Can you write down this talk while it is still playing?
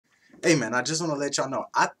Hey man, I just want to let y'all know,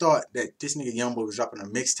 I thought that this nigga YoungBoy was dropping a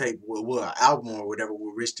mixtape with an album or whatever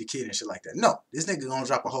with Rich the Kid and shit like that. No, this nigga gonna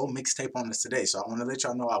drop a whole mixtape on us today. So I want to let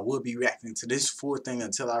y'all know I will be reacting to this full thing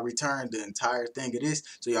until I return the entire thing it is.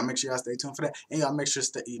 So y'all make sure y'all stay tuned for that, and y'all make sure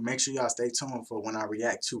y'all stay tuned for when I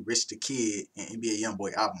react to Rich the Kid and NBA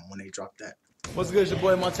YoungBoy album when they drop that. What's good? It's your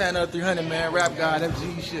boy Montana 300, man. Rap God,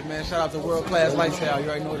 FG shit, man. Shout out to World Class Lifestyle. You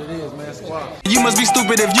already know what it is, man. Squad. You must be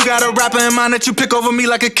stupid if you got a rapper in mind that you pick over me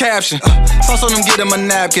like a caption. Sauce on them, get him a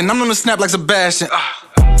napkin. I'm gonna snap like Sebastian.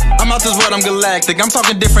 I'm out this world, I'm galactic. I'm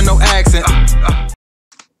talking different, no accent.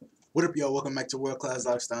 What up, y'all? Welcome back to World Class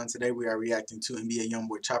Lifestyle. And today we are reacting to NBA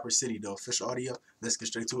YoungBoy Chopper City, the official audio. Let's get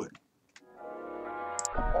straight to it.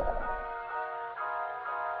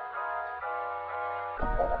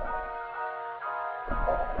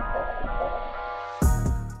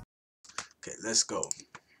 Okay, let's go.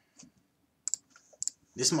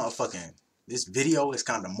 This video is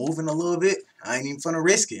kind of moving a little bit. I ain't even finna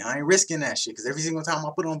risk it. I ain't risking that shit, because every single time I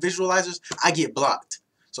put on visualizers, I get blocked.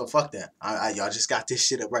 So fuck that. Y'all just got this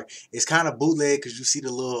shit up right. It's kind of bootleg, because you see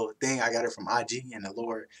the little thing. I got it from IG in the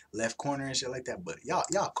lower left corner and shit like that. But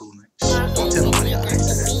y'all cool, man. Don't tell nobody y'all ain't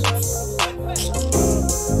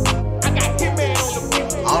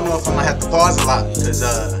I don't know if I'm gonna have to pause a lot, because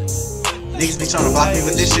niggas be trying to block me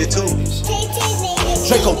with this shit too.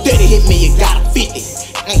 Draco Daddy hit me, you got a 50.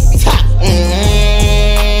 Ain't top.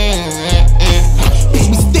 Bitch,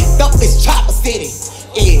 we sticked up this Chopper City.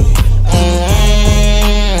 Yeah.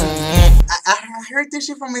 I heard this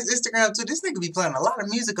shit from his Instagram too. This nigga be playing a lot of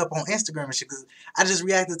music up on Instagram and shit. Cause I just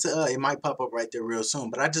reacted to it might pop up right there real soon.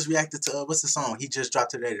 But I just reacted to what's the song he just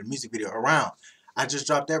dropped today? The music video Around. I just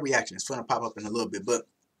dropped that reaction. It's gonna pop up in a little bit, but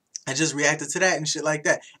I just reacted to that and shit like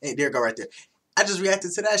that. Hey, there you go right there. I just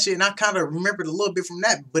reacted to that shit, and I kind of remembered a little bit from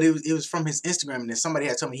that, but it was from his Instagram, and then somebody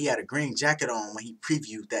had told me he had a green jacket on when he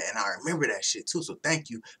previewed that, and I remember that shit too, so thank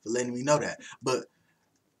you for letting me know that. But,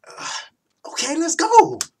 okay, let's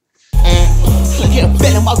go. Look at a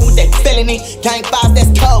felon walking with that felony. Gang 5,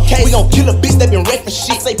 that's cold case. We gon' kill a bitch that been wrecked for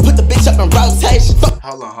shit. Say put the bitch up in rotation.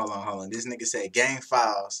 Hold on. This nigga said gang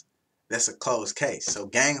files. That's a closed case. So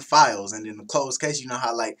gang files, and then the closed case, you know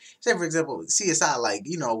how, like, say for example, CSI, like,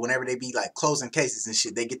 you know, whenever they be like closing cases and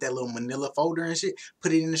shit, they get that little manila folder and shit,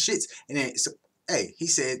 put it in the shits, and then it's hey, he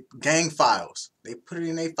said gang files. They put it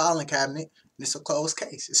in a filing cabinet, and it's a closed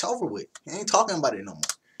case. It's over with. He ain't talking about it no more.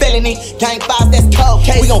 Felony, gang 5, that's cold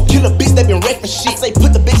case. We gon' kill a bitch that been wrecked for shit. Say put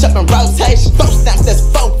the bitch up in rotation. 4 stamps, that's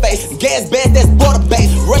 4 face. Gas bag, that's border base.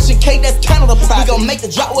 Russian cake, that's Canada price. We gon' make the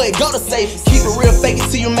drop where it go to safe. Keep it real, fake it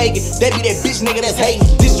till you make it. That be that bitch nigga that's hating.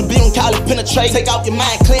 Distributing, call it penetrate. Take off your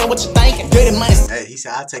mind, clear what you thinking. Dirty money. Hey, he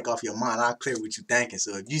said, I'll take off your mind. I'll clear what you thinking.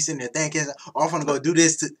 So if you sitting there thinking, oh, I'm gonna go do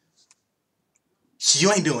this to... You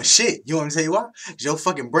ain't doing shit. You want me to tell you why? Your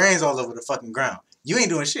fucking brain's all over the fucking ground. You ain't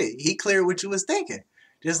doing shit. He cleared what you was thinking.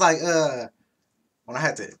 Just like when I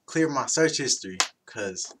had to clear my search history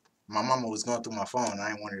because my mama was going through my phone and I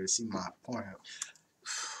didn't want her to see my porn.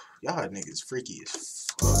 Y'all niggas freaky as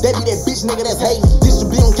fuck. That be that bitch nigga that's hating.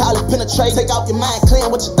 Distributing, call it penetrate. Take off your mind, clear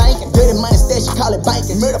what you thinking. Dirty money stash, you call it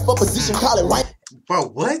banking. Murder for position, call it rank.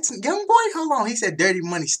 Bro, what? YoungBoy? Hold on. He said dirty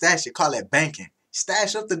money stash, you call it banking.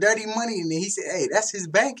 Stash up the dirty money, and then he said, hey, that's his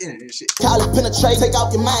banking and shit. Call it penetrate, take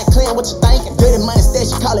off your mind, clear what you thinking. Dirty money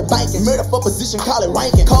stash, you call it banking. Murder for position, call it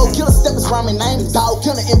ranking. Cold killer steppers, rhyming naming. Dog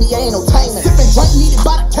killer, NBA ain't no taming. Sipping drink needed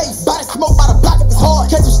by the case. Body smoke by the block if it's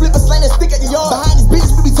hard. Catch him slipping, slang that stick at the yard. Behind these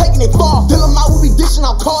bitches, we be taking it far. Fill them out, we be dishing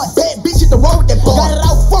out cards. Bad bitch hit the road with that bar. Got it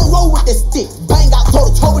out front row with that stick. Bang out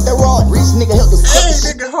toe to toe with that rod. Rich nigga help us. Hey,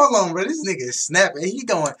 nigga, hold on, bro. This nigga is snapping. He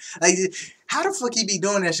going, like, how the fuck he be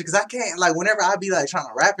doing that shit? Because I can't, like, whenever I be, like, trying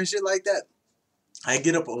to rap and shit like that, I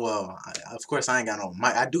get up, well, of course, I ain't got no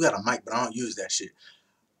mic. I do got a mic, but I don't use that shit.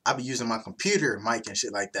 I be using my computer mic and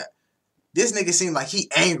shit like that. This nigga seemed like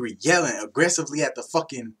he angry, yelling aggressively at the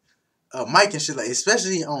fucking mic and shit, like,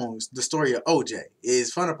 especially on the story of OJ.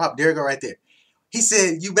 It's fun to pop. There you go right there. He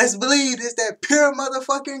said, you best believe it's that pure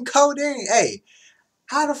motherfucking codeine. Hey,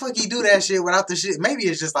 how the fuck he do that shit without the shit? Maybe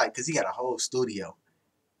it's just like, because he got a whole studio.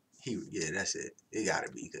 Yeah, that's it. It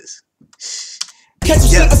gotta be, because... Catch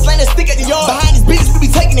you slipping, slang that stick at the yard. Behind these bitches, we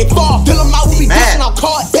be taking it far. Fill them out, we be dishing out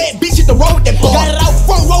cards. Bad bitch hit the road with that bar. Got it out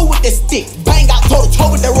front row with that stick. Bang out toe to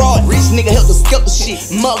toe with that rod. Rich nigga help us skip the shit.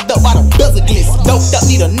 Mugged up by the bezel glitz. Doped up,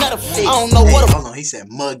 need another fix. I don't know what the... Hold on, he said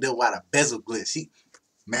mugged up by the bezel glitz. He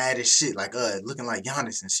mad as shit, like, looking like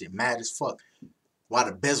Giannis and shit. Mad as fuck. Why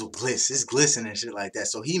the bezel glitz? It's glistening and shit like that.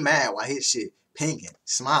 So he mad why his shit pinking,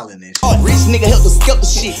 smiling and shit. Rich nigga help us skip the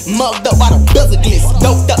shit. Mugged up by the bezel glitz.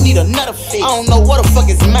 Doped up, need another fix. I don't know what the fuck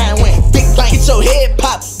his mind went. Big bang, get your head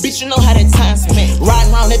pop. Bitch, you know how that time spent.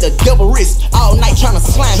 Riding around at the double wrist all night trying to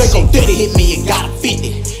slime Draco shit. Dirty hit me, you got a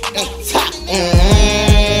 50. Top.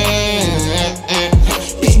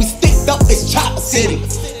 Bitch, we sticked up this chopper city.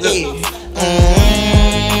 Yeah.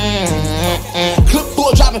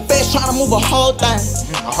 Clipboard dropping fast, trying to move a whole thing.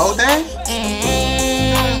 A whole thing?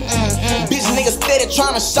 Bitch, nigga steady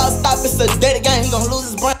trying to shot stop. It's a dirty game, he gon'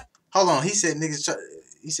 lose his brain. Hold on, he said niggas.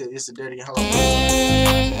 He said it's a dirty game. Hold on.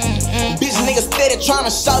 Bitch, nigga steady trying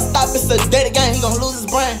to shot stop. It's a dirty game, he gon' lose his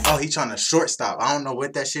brain. Oh, he trying to shortstop. I don't know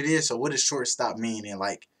what that shit is. So what does shortstop mean in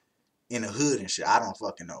like in the hood and shit? I don't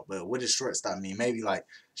fucking know. But what does shortstop mean? Maybe like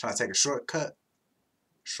trying to take a shortcut.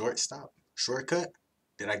 Shortstop? Shortcut?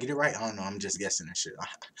 Did I get it right? I don't know. I'm just guessing and shit.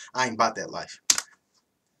 I ain't about that life.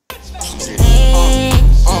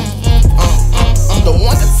 I'm the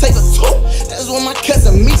one to take a two. That's what my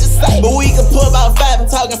cousin me just say. But we can pull about 5 and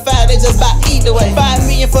talking 5, they just buy either way. 5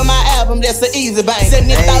 million for my album, that's the easy bang.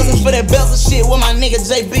 70,000 for that bells and shit with my nigga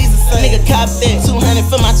JB's the same. Nigga cop that. 200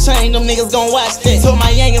 for my chain, them niggas gon' watch that. Told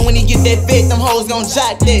my youngin' when he get that big, them hoes gon'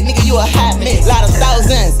 jock that. Nigga, you a hot mess. Lot of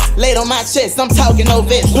thousands laid on my chest, I'm talking no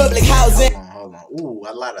vest. Public housing. Hold on. Ooh,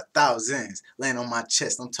 a lot of thousands laying on my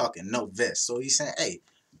chest. I'm talking no vest. So he's saying, hey,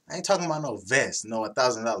 I ain't talking about no vest, no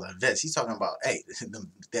 $1,000 vest. He's talking about, hey,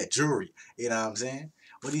 that jewelry. You know what I'm saying?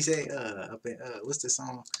 What he say? Up in what's the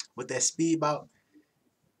song? What that speed about?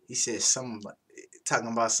 He said something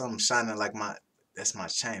talking about something shining like that's my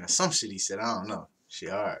chain or some shit. He said, I don't know. Shit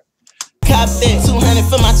hard. Cop that. 200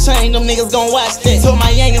 for my chain, them niggas gon' watch that. Told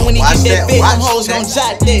my youngin' when he get that big, them hoes gon'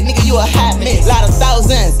 jock that. Nigga, you a hot mess. Lot of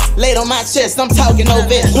thousands laid on my chest, I'm talking no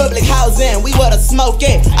vest. Public housing, we where the smoke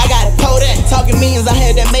at. I got it pulled in. Talking millions, I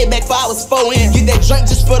had that Maybach for I was 4 in. Get that drink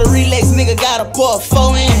just for the relax, nigga, gotta pour a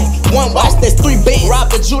 4 in. One watch, that's 3 bands.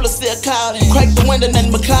 Rob the jeweler, still clouding. Crack the window,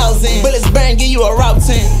 nothing but clouds in. Bullets bang, give you a route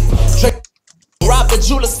 10. Rob the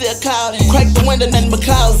jeweler, still clouding. Crack the window, nothing but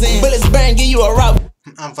clouds in. Bullets bang, give you a route.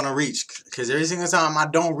 I'm finna reach, cause every single time I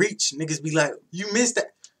don't reach, niggas be like, you missed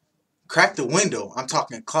that. Crack the window, I'm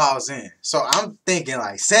talking claws in. So I'm thinking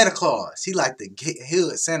like Santa Claus. He like the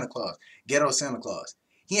hood Santa Claus, ghetto Santa Claus.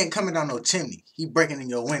 He ain't coming down no chimney. He breaking in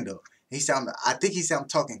your window. I think he said I'm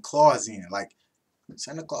talking claws in. Like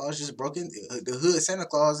Santa Claus just broke in the hood. Santa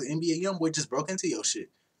Claus, NBA YoungBoy just broke into your shit.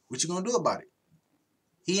 What you gonna do about it?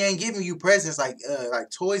 He ain't giving you presents like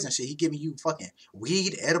toys and shit. He giving you fucking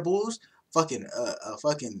weed, edibles. Fucking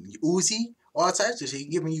Uzi, all types of shit. He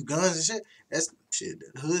giving you guns and shit. That's shit.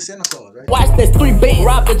 The hood Santa Claus, right? Watch this 3 bands.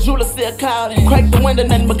 Rob the jeweler, still clouding. Crack the window,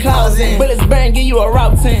 nothing but clouds in. Bullets bang, give you a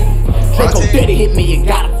route 10. Draco dirty hit me, you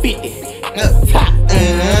got a 50. Top.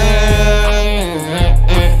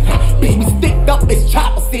 Bitch, we sticked up this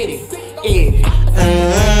chopper city. Yeah.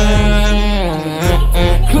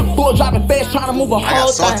 Clipboard dropping fast, trying to move a whole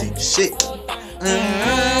thing. I got salty shit.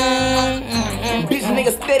 Bitch,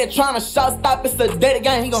 nigga steady trying to shot stop. It's a dirty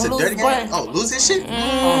game, he gon' lose his brain. Oh, lose his shit?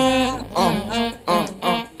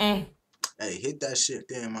 Hey, hit that shit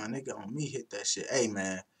then, my nigga. On me, hit that shit. Hey,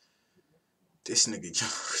 man. This nigga,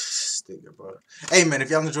 bro. Hey, man, if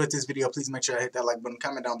y'all enjoyed this video, please make sure I hit that like button.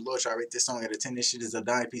 Comment down below. Try to rate this song out of 10. This shit is a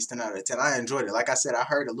dime piece, 10 out of 10. I enjoyed it. Like I said, I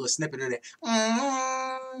heard a little snippet of that.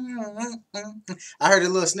 I heard a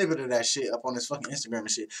little snippet of that shit up on his fucking Instagram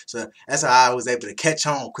and shit. So that's how I was able to catch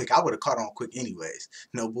on quick. I would have caught on quick anyways.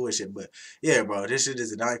 No bullshit. But yeah, bro, this shit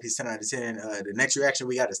is a dime piece, 10 out of 10. The next reaction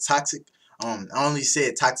we got is Toxic. I only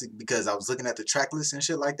said Toxic because I was looking at the track list and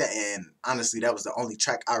shit like that. And honestly, that was the only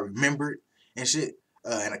track I remembered and shit.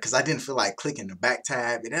 And because I didn't feel like clicking the back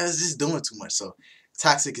tab, and I was just doing too much. So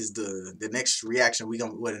Toxic is the next reaction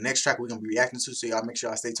the next track we're gonna be reacting to. So y'all make sure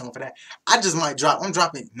y'all stay tuned for that. I just might drop. I'm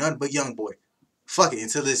dropping Nothing But YoungBoy. Fuck it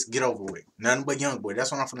until this get over with. Nothing But YoungBoy.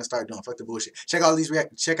 That's what I'm gonna start doing. Fuck the bullshit. Check out all these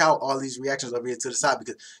reactions over here to the side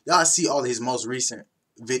because y'all see all his most recent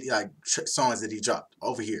songs that he dropped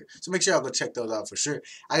over here. So make sure y'all go check those out for sure.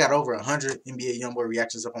 I got over 100 NBA YoungBoy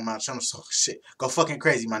reactions up on my channel. So shit, go fucking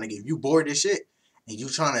crazy, my nigga. If you bored this shit and you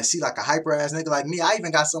trying to see like a hyper ass nigga like me, I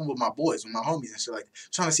even got some with my boys, with my homies and shit like that.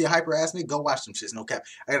 Trying to see a hyper ass nigga, go watch them shits, no cap.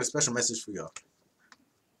 I got a special message for y'all.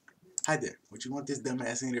 Hi there. Would you want this dumb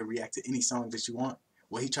ass nigga to react to any song that you want?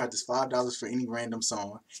 Well, he charges $5 for any random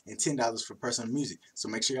song and $10 for personal music. So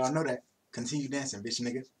make sure y'all know that. Continue dancing, bitch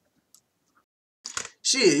nigga.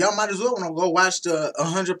 Shit, y'all might as well want to go watch the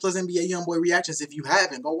 100 plus NBA YoungBoy reactions. If you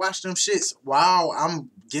haven't, go watch them shits while I'm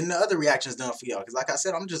getting the other reactions done for y'all. Because like I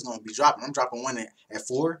said, I'm just going to be dropping. I'm dropping one at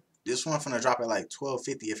 4. This one finna drop at like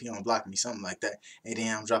 12:50 if he don't block me, something like that. And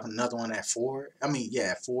then I'm dropping another one at 4. I mean,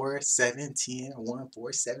 yeah, 4, 7, 10, 1,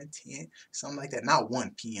 4, 7, 10, something like that. Not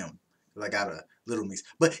 1 p.m. because I got a Little Me's.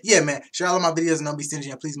 But yeah, man, share all of my videos and don't be stingy.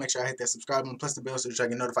 And please make sure I hit that subscribe button plus the bell so that I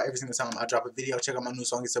get notified every single time I drop a video. Check out my new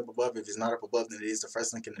song. It's up above. If it's not up above, then it is the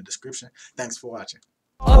first link in the description. Thanks for watching.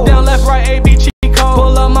 Up, down, left, right, A, B, cheat code.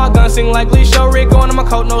 Pull up my gun, sing like Lee Show. Rick on my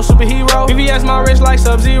coat, no superhero. VVS my wrist like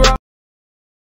Sub-Zero.